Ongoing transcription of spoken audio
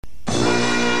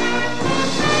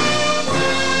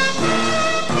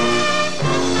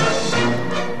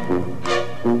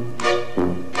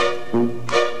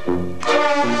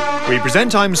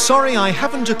present I'm Sorry I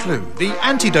Haven't a Clue, the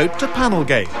antidote to panel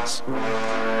games.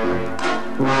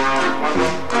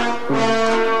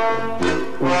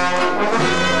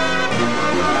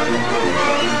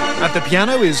 At the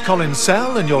piano is Colin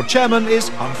Sell and your chairman is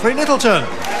Humphrey Littleton.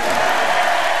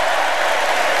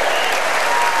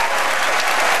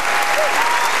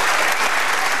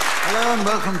 Hello and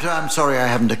welcome to I'm Sorry I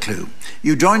Haven't a Clue.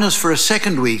 You join us for a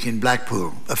second week in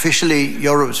Blackpool, officially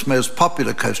Europe's most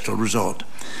popular coastal resort.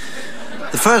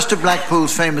 The first of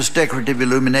Blackpool's famous decorative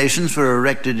illuminations were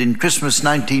erected in Christmas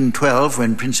 1912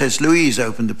 when Princess Louise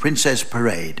opened the Princess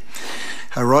Parade.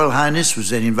 Her Royal Highness was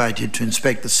then invited to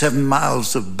inspect the 7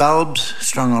 miles of bulbs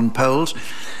strung on poles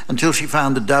until she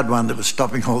found the dud one that was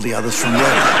stopping all the others from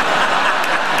working.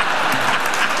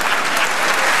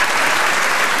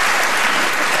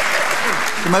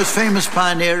 The most famous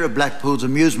pioneer of Blackpool's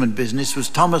amusement business was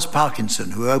Thomas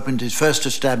Parkinson, who opened his first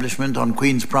establishment on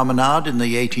Queen's Promenade in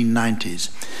the 1890s.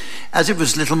 As it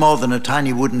was little more than a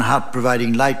tiny wooden hut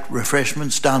providing light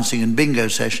refreshments, dancing and bingo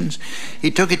sessions,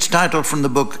 he took its title from the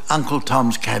book Uncle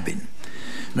Tom's Cabin.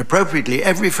 And appropriately,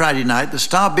 every Friday night, the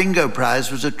star bingo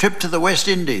prize was a trip to the West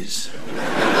Indies,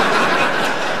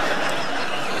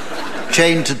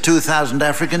 chained to 2,000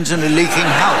 Africans in a leaking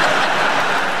hull.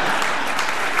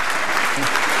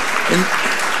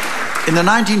 In the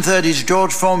 1930s,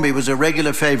 George Formby was a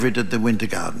regular favourite at the Winter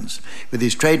Gardens. With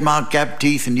his trademark gap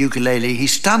teeth and ukulele, he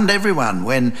stunned everyone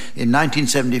when, in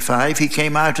 1975, he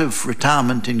came out of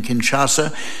retirement in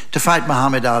Kinshasa to fight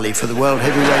Muhammad Ali for the World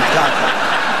Heavyweight title.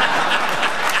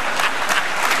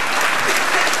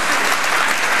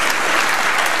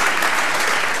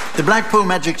 The Blackpool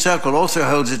Magic Circle also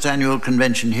holds its annual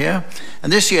convention here,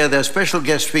 and this year their special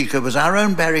guest speaker was our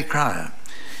own Barry Cryer.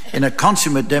 In a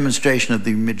consummate demonstration of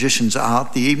the magician's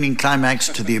art, the evening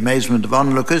climaxed to the amazement of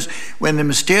onlookers when the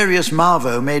mysterious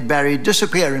Marvo made Barry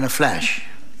disappear in a flash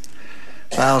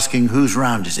by asking, "Whose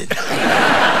round is it?"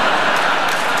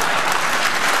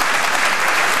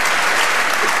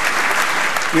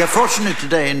 We are fortunate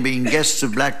today in being guests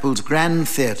of Blackpool's Grand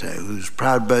Theatre, whose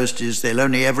proud boast is they'll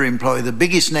only ever employ the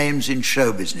biggest names in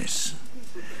show business.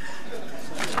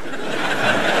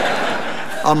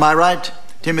 On my right,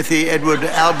 Timothy Edward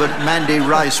Albert Mandy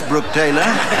Rice Brooke Taylor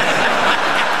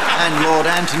and Lord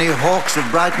Anthony Hawkes of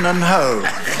Brighton and Hove.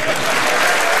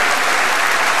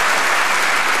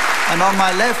 And on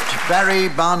my left, Barry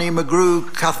Barney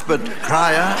McGrew Cuthbert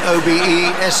Cryer,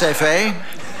 OBE SFA,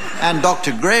 and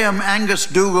Dr. Graham Angus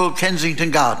Dougal Kensington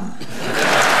Garden.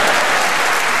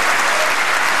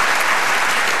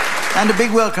 And a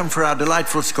big welcome for our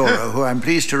delightful scorer, who I'm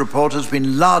pleased to report has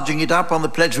been larging it up on the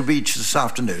Pleasure Beach this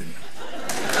afternoon.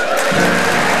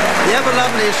 The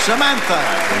ever-lovely Samantha.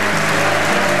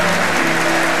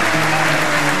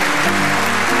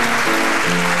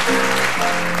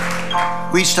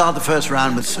 We start the first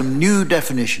round with some new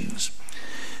definitions.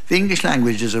 The English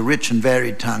language is a rich and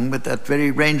varied tongue, but that very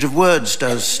range of words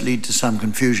does lead to some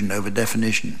confusion over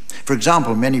definition. For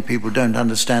example, many people don't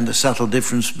understand the subtle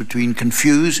difference between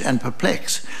confuse and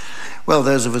perplex. Well,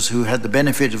 those of us who had the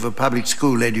benefit of a public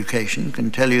school education can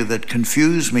tell you that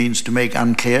confuse means to make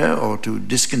unclear or to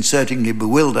disconcertingly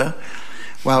bewilder,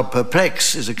 while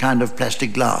perplex is a kind of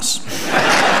plastic glass.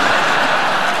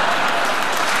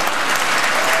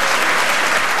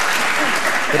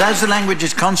 But as the language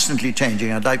is constantly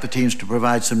changing, I'd like the teams to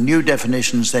provide some new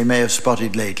definitions they may have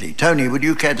spotted lately. Tony, would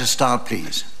you care to start,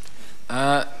 please?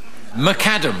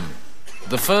 Macadam,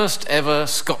 the first ever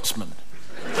Scotsman.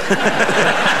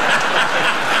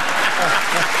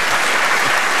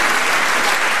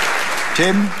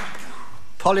 Tim?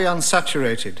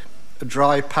 Polyunsaturated, a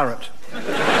dry parrot.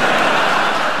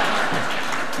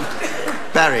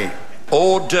 Barry?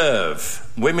 Hors d'oeuvre,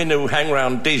 women who hang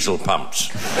round diesel pumps.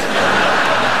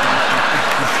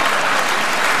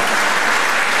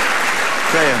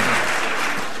 Graham?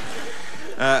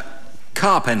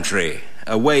 Carpentry,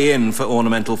 a way in for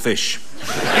ornamental fish.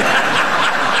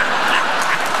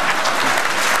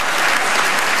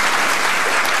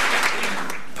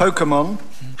 Pokemon,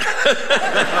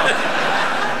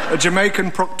 a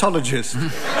Jamaican proctologist.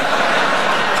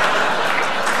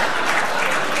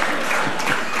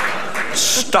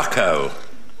 Stucco,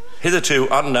 hitherto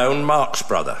unknown Marx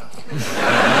brother.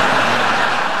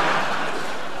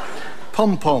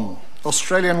 Pom-pom,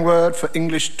 Australian word for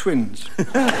English twins.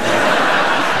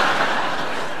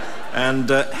 And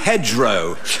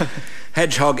hedgerow,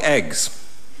 hedgehog eggs.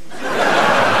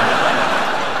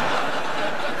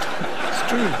 It's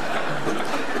true.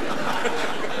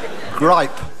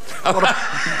 Gripe.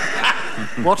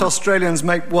 What Australians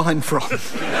make wine from.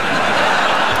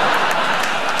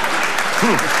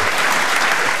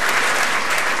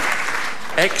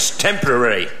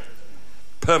 Extemporary.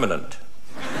 Permanent.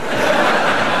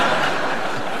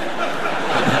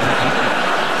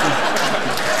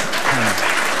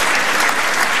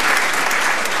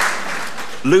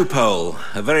 Loophole,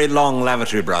 a very long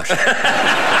lavatory brush.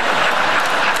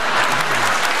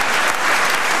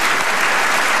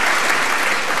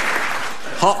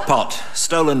 Hot pot,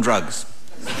 stolen drugs.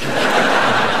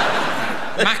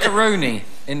 Macaroni,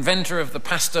 inventor of the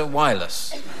pasta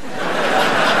wireless.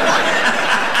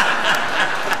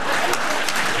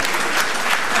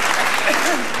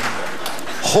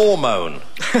 Hormone.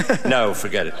 No,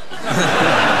 forget it.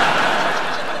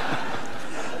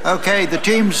 OK, the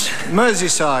teams...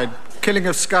 Merseyside, killing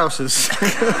of Scousers.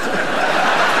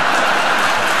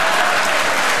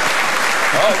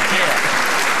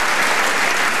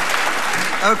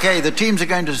 OK, the teams are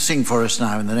going to sing for us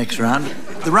now in the next round.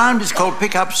 The round is called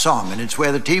Pick Up Song, and it's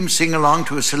where the teams sing along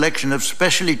to a selection of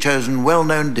specially chosen,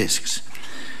 well-known discs.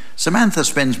 Samantha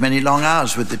spends many long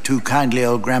hours with the two kindly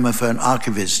old gramophone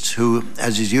archivists who,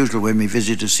 as is usual when we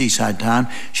visit a seaside town,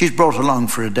 she's brought along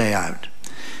for a day out.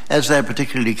 As they're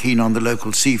particularly keen on the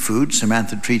local seafood,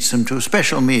 Samantha treats them to a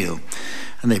special meal,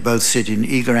 and they both sit in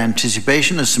eager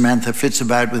anticipation as Samantha flits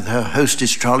about with her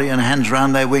hostess trolley and hands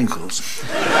round their winkles.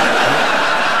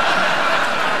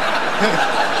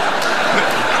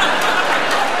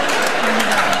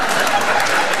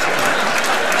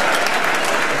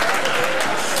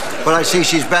 Well, I see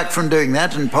she's back from doing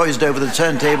that and poised over the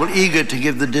turntable, eager to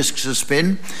give the discs a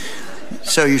spin.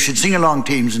 So you should sing along,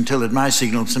 teams, until at my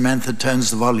signal Samantha turns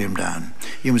the volume down.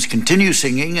 You must continue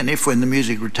singing, and if when the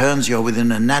music returns you're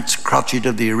within a gnat's crotchet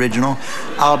of the original,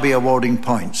 I'll be awarding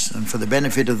points. And for the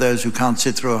benefit of those who can't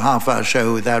sit through a half-hour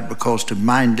show without recourse to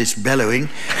mindless bellowing,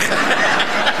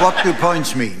 what do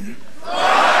points mean?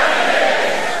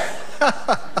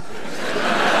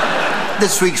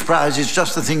 This week's prize is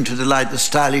just the thing to delight the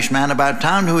stylish man about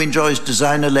town who enjoys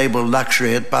designer-label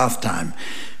luxury at bath time.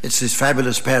 It's this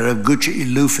fabulous pair of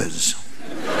Gucci loafers.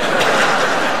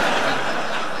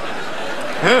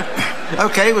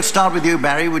 OK, we'll start with you,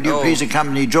 Barry. Would you please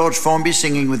accompany George Formby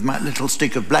singing with My Little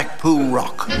Stick of Blackpool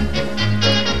Rock?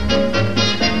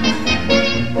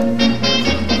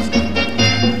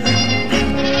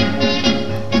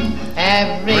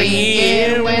 Every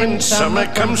year when summer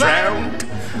comes round,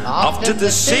 off to the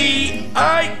sea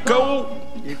I go.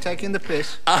 You taking the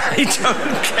piss? I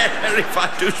don't care if I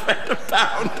do spend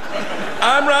 £1.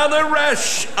 I'm rather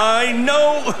rash, I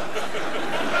know.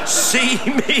 See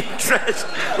me dressed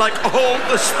like all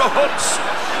the sports,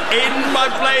 in my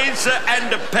blazer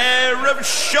and a pair of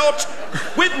shorts,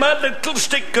 with my little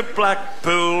stick of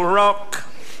Blackpool Rock.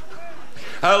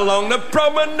 Along the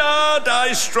promenade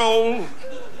I stroll.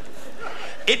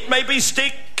 It may be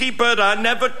sticky, but I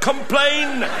never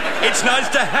complain. It's nice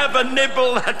to have a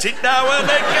nibble at it now and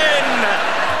again.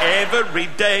 Every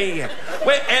day,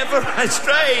 wherever I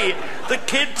stray, the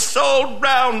kids all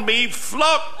round me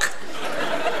flock.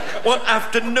 One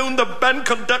afternoon, the band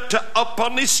conductor up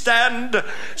on his stand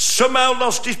somehow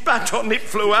lost his baton, it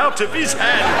flew out of his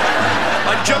hand.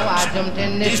 I jumped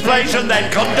in his place and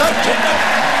then conducted.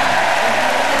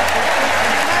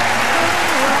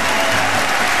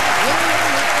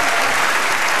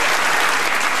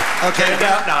 OK. Turned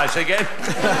out nice again.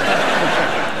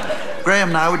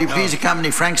 Graham, now, would you please accompany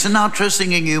Frank Sinatra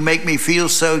singing You Make Me Feel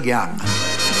So Young?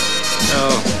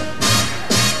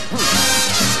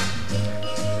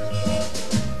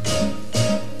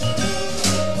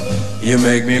 You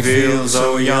make me feel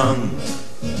so young.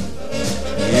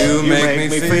 You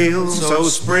make me feel so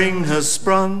spring has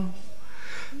sprung.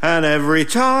 And every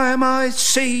time I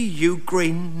see you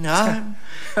grin, I'm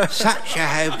such a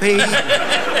happy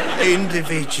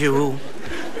individual.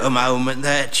 The moment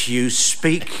that you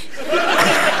speak,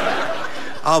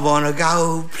 I want to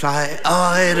go play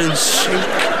hide and seek.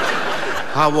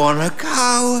 I want to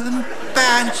go and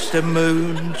bounce the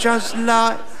moon just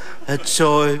like a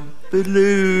toy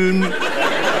balloon.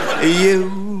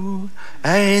 You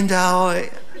and I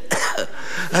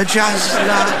are just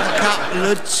like a couple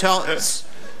of tots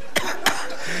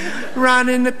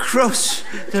running across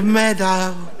the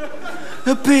meadow,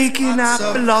 picking up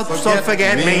lots of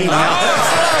forget-me-nots.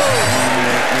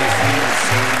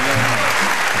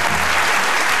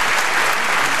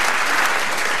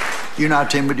 You now,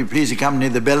 Tim, would you please accompany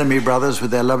the Bellamy Brothers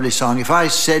with their lovely song, If I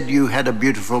Said You Had a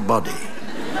Beautiful Body?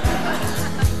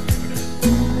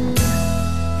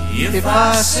 If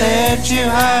I said you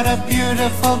had a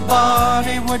beautiful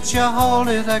body, would you hold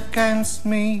it against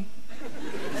me?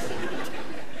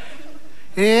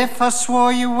 If I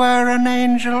swore you were an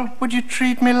angel, would you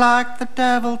treat me like the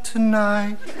devil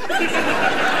tonight?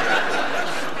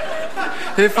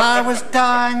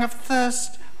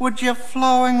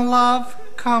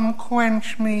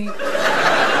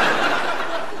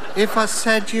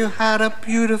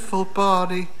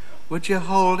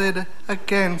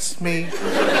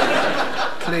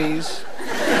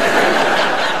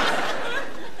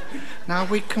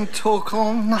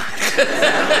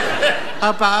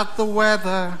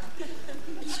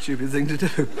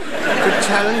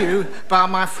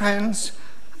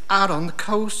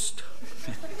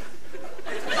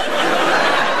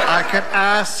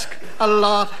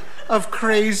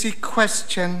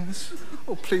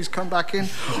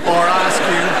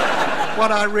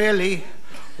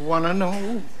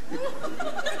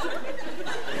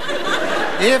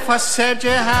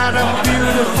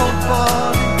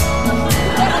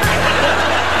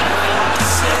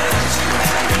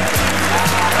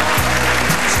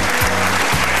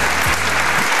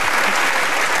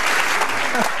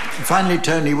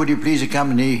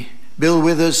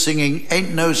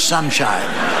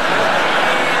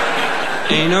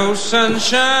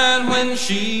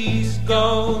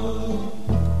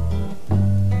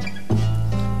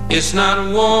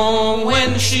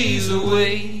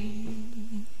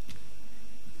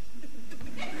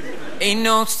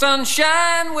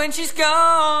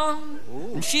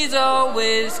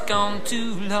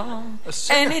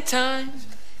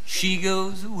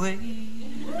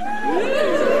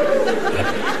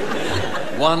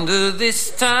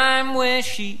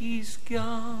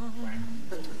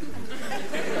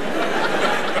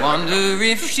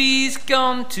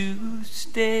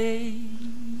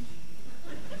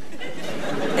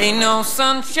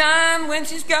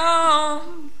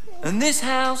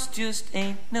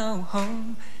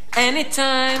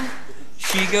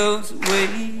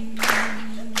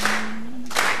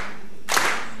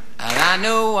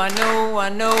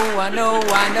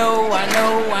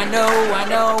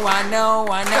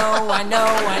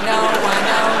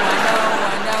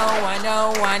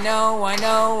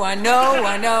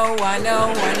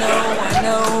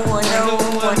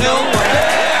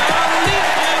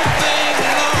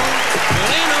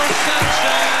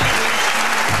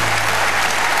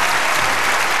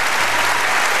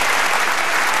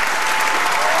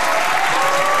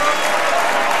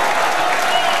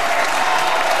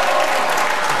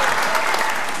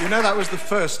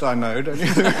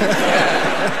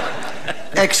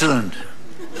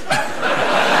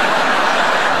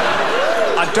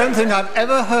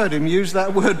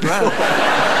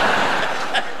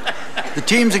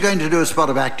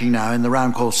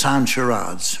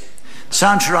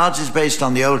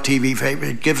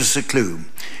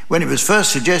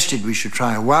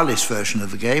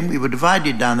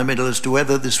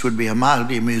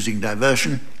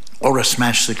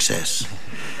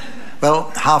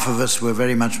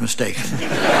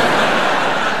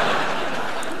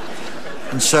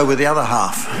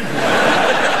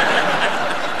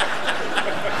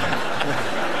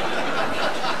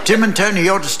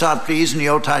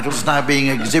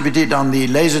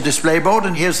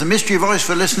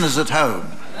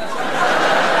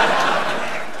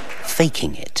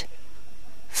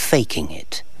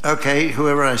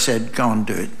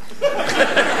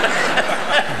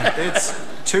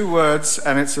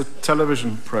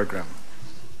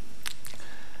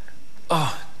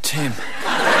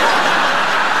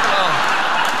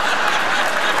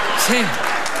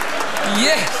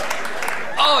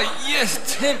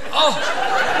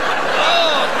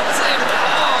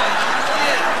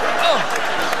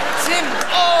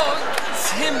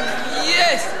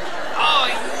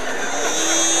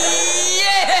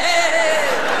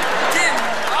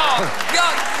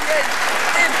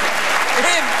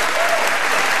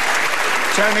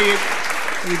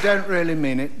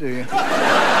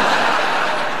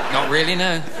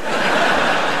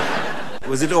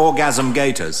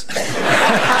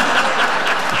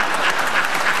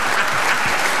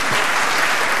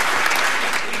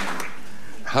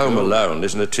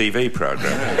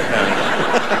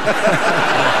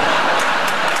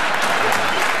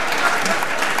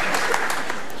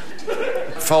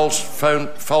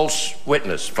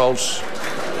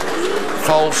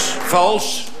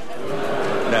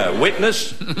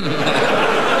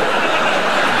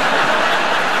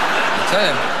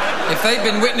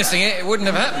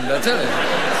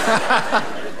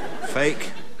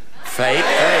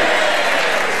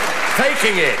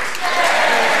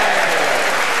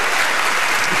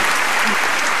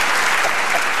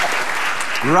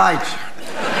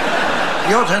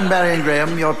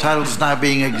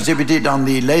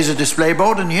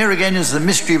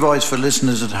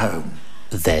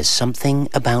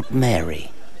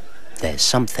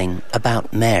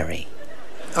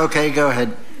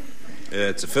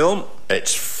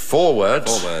 It's 4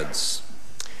 words. 4 words.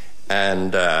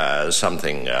 And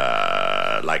something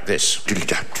like this.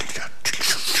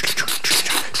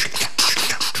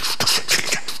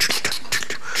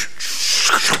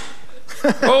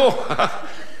 Oh,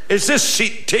 is this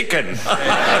seat taken?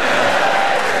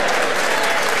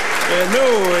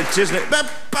 No, it isn't. But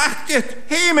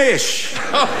Hamish!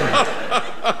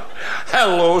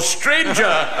 Hello, stranger.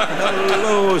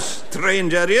 Hello,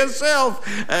 stranger yourself.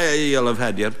 You'll have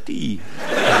had your tea.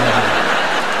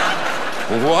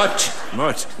 What?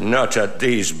 What? Not at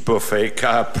these buffet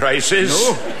car prices.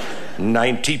 No.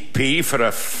 90p for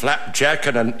a flapjack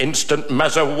and an instant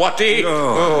Maserati?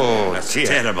 Oh, that's dear.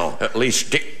 terrible. At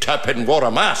least Dick Turpin wore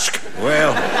a mask.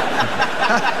 Well...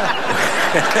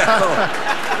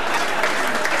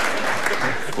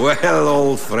 Well,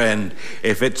 old friend,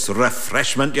 if it's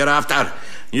refreshment you're after,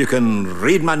 you can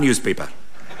read my newspaper.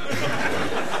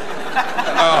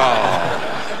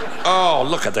 Oh,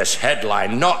 look at this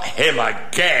headline. Not him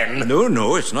again.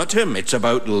 No, it's not him. It's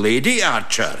about Lady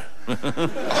Archer.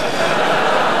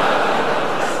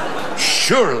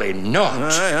 Surely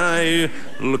not. Aye.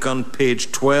 Look on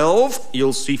page 12.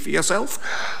 You'll see for yourself.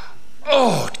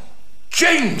 Oh,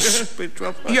 James. Page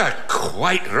 12. You're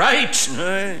quite right.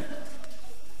 Aye.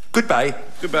 Goodbye.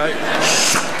 Goodbye.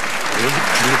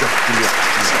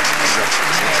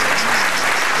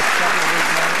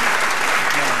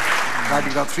 Right,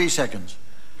 you've got 3 seconds.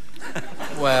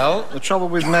 Well, the trouble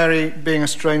with Mary being a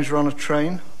stranger on a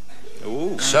train.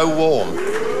 Ooh. So warm.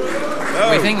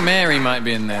 We think Mary might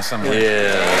be in there somewhere.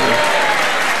 Yeah.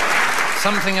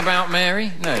 Something about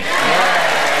Mary? No.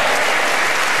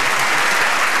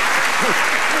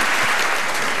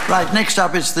 Right, next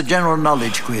up is the general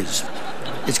knowledge quiz.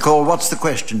 It's called What's the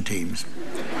Question, teams?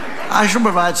 I shall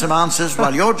provide some answers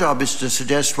while your job is to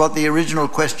suggest what the original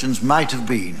questions might have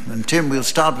been. And Tim, we'll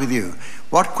start with you.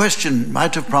 What question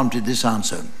might have prompted this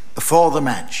answer before the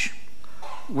match?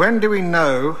 When do we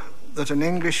know that an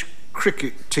English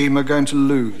cricket team are going to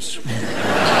lose?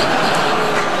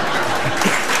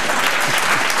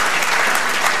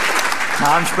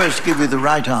 Now, I'm supposed to give you the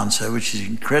right answer, which is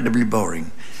incredibly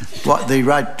boring. The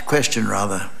right question,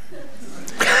 rather.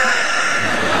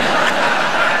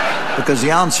 Because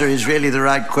the answer is really the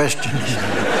right question.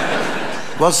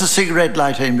 Was the cigarette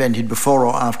lighter invented before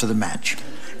or after the match?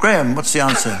 Graham, what's the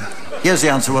answer? Here's the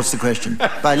answer, what's the question?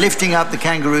 By lifting up the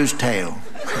kangaroo's tail.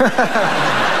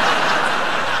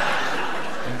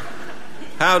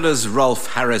 How does Rolf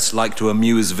Harris like to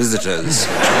amuse visitors?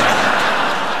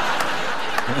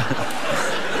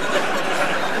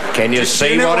 Can you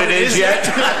see what it is yet?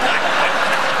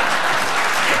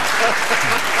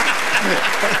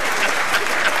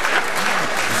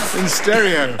 In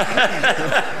stereo.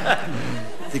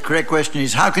 The correct question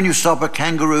is, how can you stop a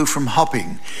kangaroo from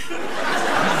hopping?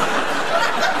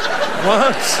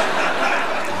 What?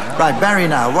 Right, Barry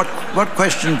now, what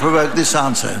question provoked this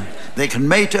answer? They can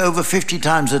mate over 50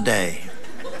 times a day.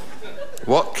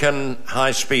 What can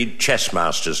high-speed chess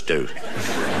masters do?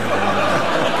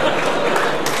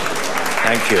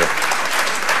 Thank you.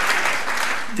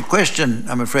 The question,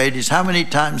 I'm afraid, is how many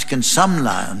times can some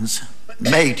lions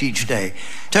mate each day?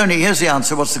 Tony, here's the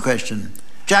answer. What's the question?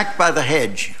 Jack by the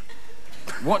hedge.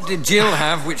 What did Jill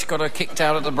have which got her kicked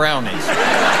out at the brownies?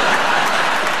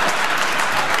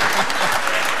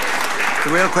 The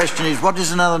real question is, what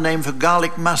is another name for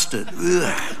garlic mustard?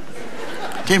 Ugh.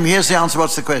 Tim, here's the answer.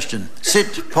 What's the question?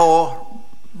 Sit, paw,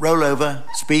 roll over,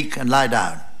 speak, and lie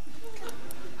down.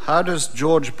 How does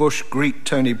George Bush greet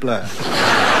Tony Blair?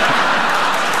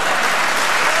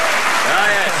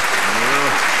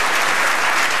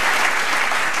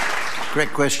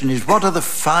 Correct question is, what are the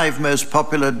 5 most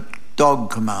popular dog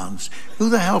commands? Who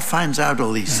the hell finds out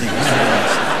all these things?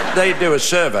 They do a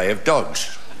survey of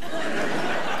dogs.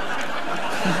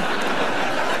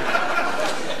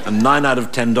 And 9 out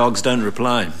of 10 dogs don't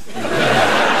reply.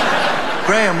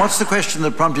 Graham, what's the question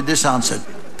that prompted this answer?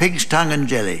 Pig's tongue and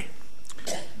jelly.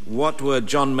 What were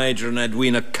John Major and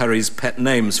Edwina Curry's pet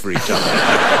names for each other?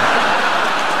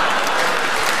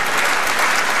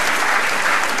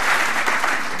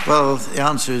 Well, the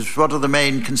answer is, what are the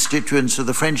main constituents of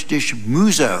the French dish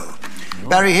museau?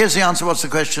 Barry, here's the answer. What's the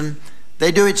question?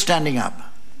 They do it standing up.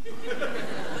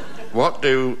 What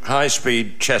do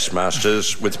high-speed chess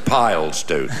masters with piles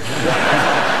do?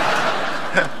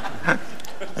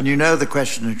 And you know the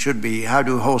question should be, how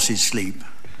do horses sleep?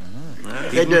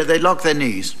 They lock their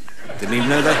knees. Didn't even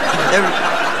know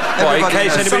that. Why, in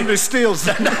case anybody... Somebody steals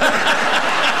them.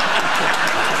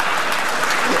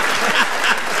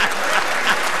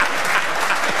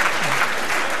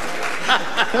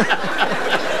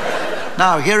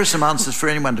 Now, here are some answers for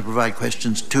anyone to provide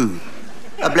questions to.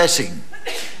 a blessing.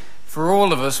 For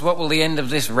all of us, what will the end of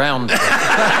this round be?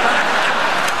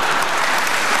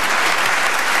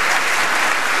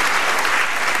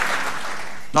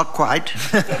 Not quite.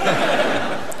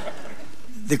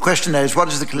 The question there is, what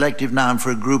is the collective noun for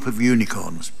a group of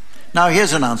unicorns? Now,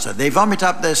 here's an answer. They vomit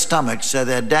up their stomachs, so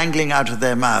they're dangling out of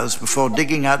their mouths before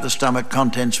digging out the stomach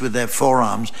contents with their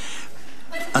forearms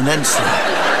and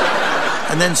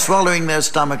then swallowing their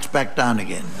stomachs back down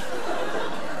again.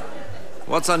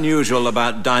 What's unusual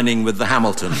about dining with the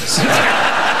Hamiltons?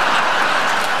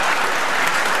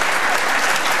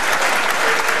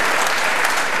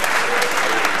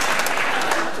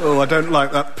 Oh, I don't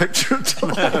like that picture at all.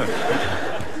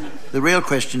 The real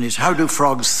question is, how do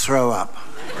frogs throw up?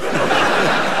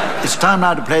 It's time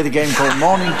now to play the game called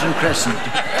Mornington Crescent.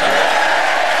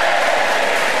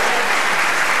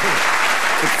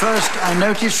 But first, I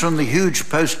noticed from the huge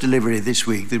post delivery this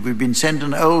week that we've been sent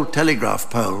an old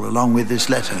telegraph pole along with this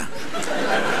letter.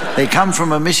 They come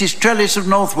from a Mrs. Trellis of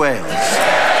North Wales.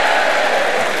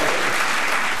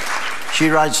 She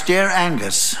writes, "Dear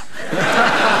Angus,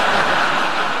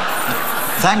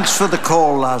 thanks for the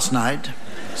call last night.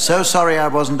 So sorry I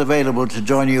wasn't available to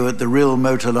join you at the Rill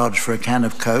Motor Lodge for a can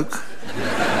of Coke.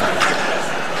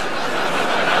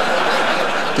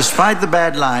 Despite the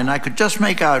bad line, I could just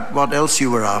make out what else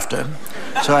you were after,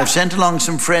 so I've sent along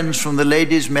some friends from the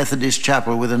Ladies' Methodist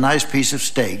Chapel with a nice piece of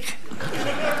steak.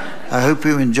 I hope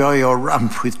you enjoy your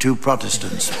rump with two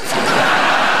Protestants."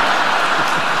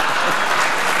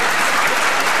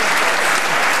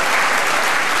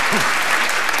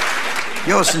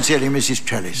 Yours sincerely, Mrs.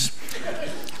 Trellis.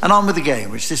 And on with the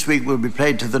game, which this week will be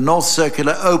played to the North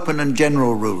Circular Open and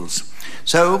General rules.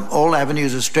 So, all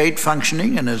avenues are straight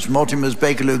functioning, and as Mortimer's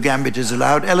Bakerloo Gambit is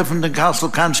allowed, Elephant and Castle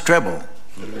counts treble.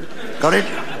 Got it?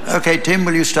 OK, Tim,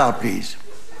 will you start, please?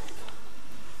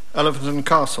 Elephant and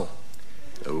Castle.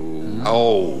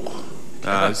 Oh.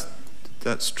 That's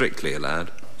strictly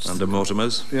allowed under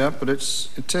Mortimer's. Yeah, but it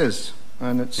is.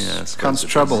 And it's counts it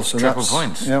treble, is. so Triple that's...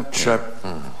 points. Yep.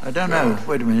 I don't know.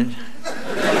 Wait a minute.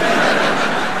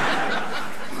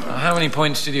 How many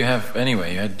points did you have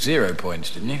anyway? You had 0 points,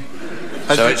 didn't you?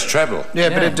 So it's treble. Yeah,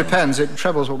 but it depends. It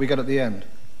trebles what we get at the end.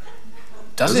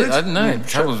 Does it? I don't know.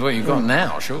 Treble's what you've got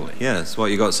now, surely. Yeah, it's what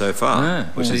you got so far, Yeah.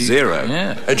 which is 0.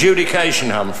 Yeah.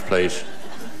 Adjudication, Humph, please.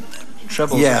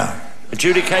 Trebles. Yeah.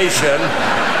 Adjudication.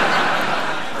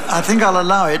 I think I'll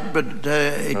allow it, but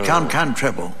it can't count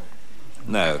treble.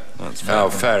 No, that's fair. Oh,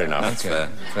 fair enough. That's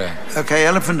fair. OK,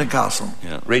 Elephant and Castle.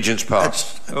 Yeah. Regent's Park.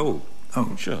 Oh,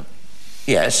 sure.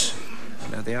 Yes.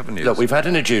 Now the avenues. Look, we've had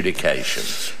an adjudication.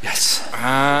 Yes.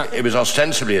 It was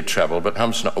ostensibly a treble, but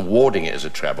Hump's not awarding it as a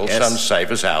treble. Yes. Some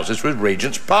save us houses with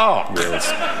Regent's Park.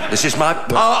 This is my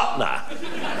partner.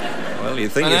 Well, you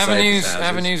think And you're safe as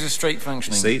avenues are straight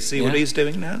functioning. See what he's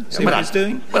doing now? See what he's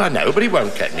doing? Well, I know, but he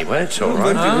won't get anywhere. It's all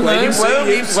right. No, He won't.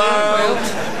 He see, won't.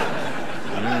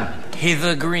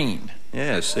 Hither Green.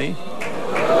 Yeah, see?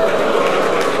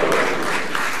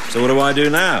 So what do I do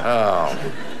now? Oh.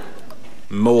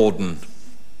 Morden.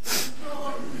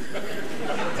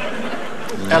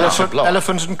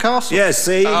 Elephant and Castle. Yeah,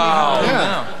 see? Oh,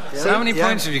 Yeah. no. So how many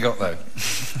points have you got, though?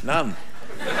 None.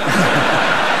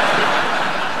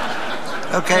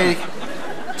 OK,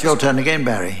 it's your turn again,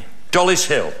 Barry. Dollis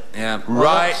Hill. Yeah.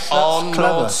 Right that's on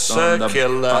clever. North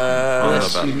Circular.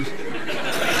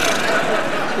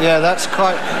 Yeah, that's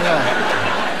quite...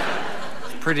 Yeah,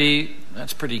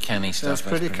 That's pretty canny stuff. that's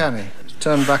pretty canny.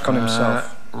 Turn back on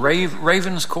himself.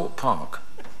 Ravenscourt Park.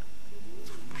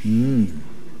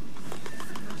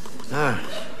 I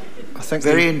think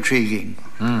Very intriguing.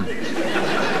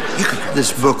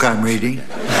 This book I'm reading.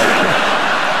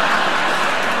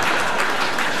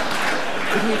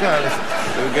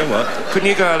 Couldn't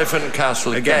you go Elephant and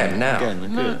Castle again now? Again, we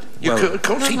could. You could, of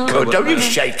course he could. Don't you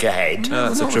shake your head.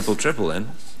 That's a triple then.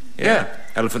 Yeah.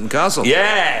 Elephant and Castle.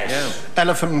 Yes.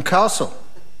 Elephant and Castle.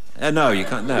 No, you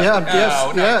can't. No. Yeah,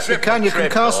 no, you triple, can triple.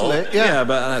 castle it. Yeah, Yeah.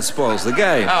 but that spoils the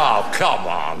game. Oh, come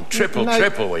on. Triple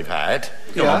we've had.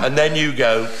 Come Yeah. on. And then you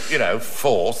go,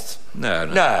 fourth. No.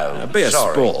 No. Be a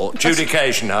sorry. sport.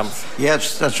 Adjudication, Humph.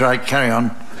 Yes, that's right. Carry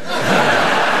on.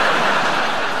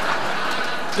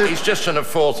 He's just done a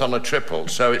fourth on a triple,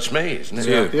 so it's me, isn't it?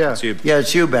 You. Yeah. It's you. Yeah,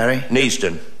 it's you, Barry.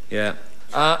 Neasden. Yeah.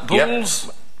 Bulls.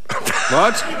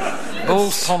 What?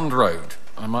 Bulls Pond Road.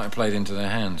 I might have played into their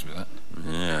hands with that.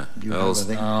 Yeah. You have, Earl's, I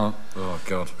think. Oh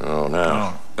God. Oh,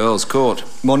 no. Earl's Court.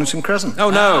 Mornington Crescent. Oh,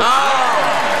 no.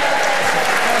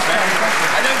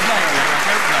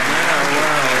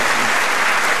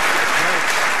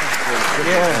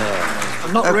 Yeah.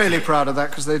 I'm not really proud of that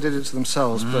because they did it to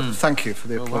themselves, but thank you for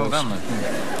the applause. Well done,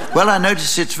 then. Well, I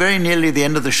notice it's very nearly the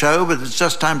end of the show, but it's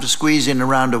just time to squeeze in a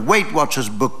round of Weight Watchers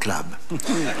Book Club.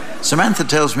 Samantha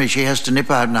tells me she has to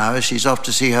nip out now as she's off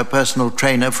to see her personal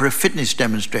trainer for a fitness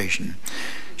demonstration.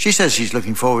 She says she's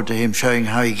looking forward to him showing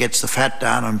how he gets the fat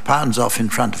down and pounds off in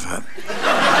front of her.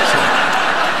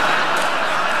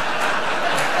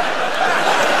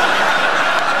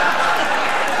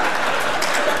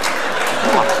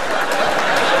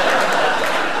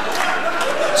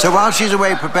 So while she's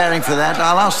away preparing for that,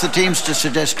 I'll ask the teams to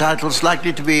suggest titles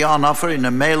likely to be on offer in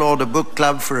a mail-order book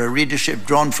club for a readership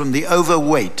drawn from the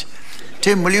overweight.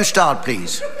 Tim, will you start,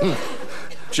 please?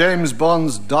 James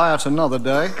Bond's Diet Another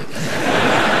Day.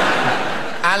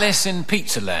 Alice in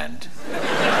Pizzaland.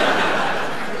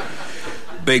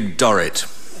 Big Dorrit.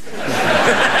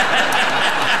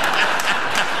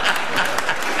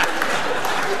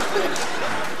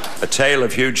 A Tale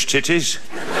of Huge Titties.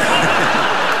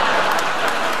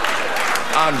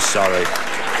 I'm sorry.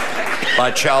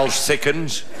 By Charles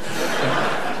Thickens.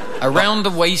 Around the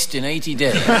Waist in 80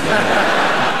 Days.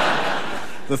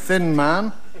 The Thin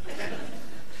Man.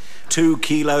 2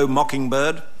 Kilo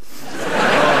Mockingbird.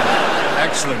 Oh,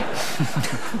 excellent.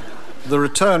 The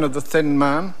Return of the Thin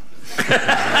Man.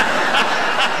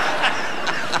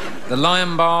 The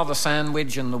Lion Bar, the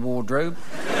Sandwich and the Wardrobe.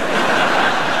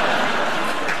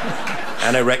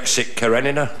 Anorexic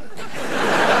Karenina.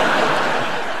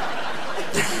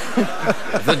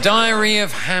 The Diary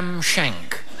of Ham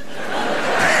Shank.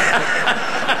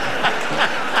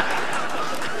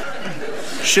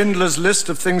 Schindler's List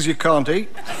of Things You Can't Eat.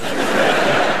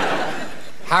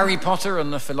 Harry Potter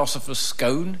and the Philosopher's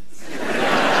Scone.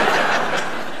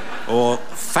 Or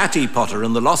Fatty Potter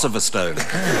and the Loss of a Stone.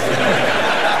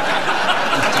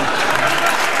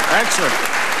 Excellent.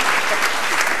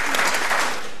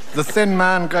 The Thin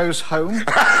Man Goes Home.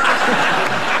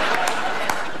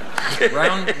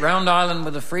 Round Island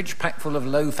with a fridge packed full of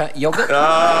low-fat yoghurt.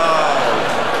 Oh.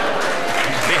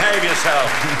 Behave yourself.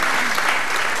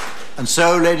 And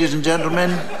so, ladies and gentlemen,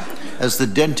 as the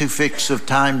dentifix of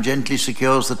time gently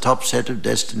secures the top set of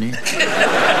destiny,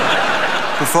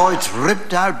 before it's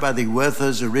ripped out by the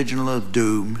Werther's original of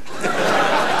doom,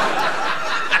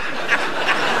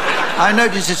 I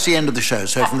notice it's the end of the show,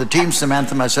 so from the team,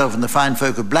 Samantha, myself and the fine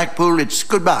folk of Blackpool, it's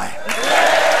goodbye.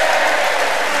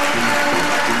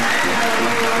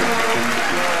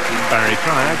 Barry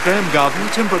Cryer, Graham Garden,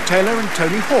 Tim Brooke Taylor and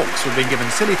Tony Hawkes have been given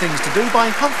Silly Things to Do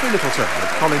by Humphrey Littleton,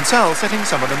 with Colin Sell setting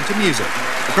some of them to music.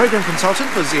 The programme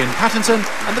consultant was Ian Pattinson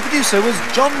and the producer was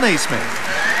John Naismith.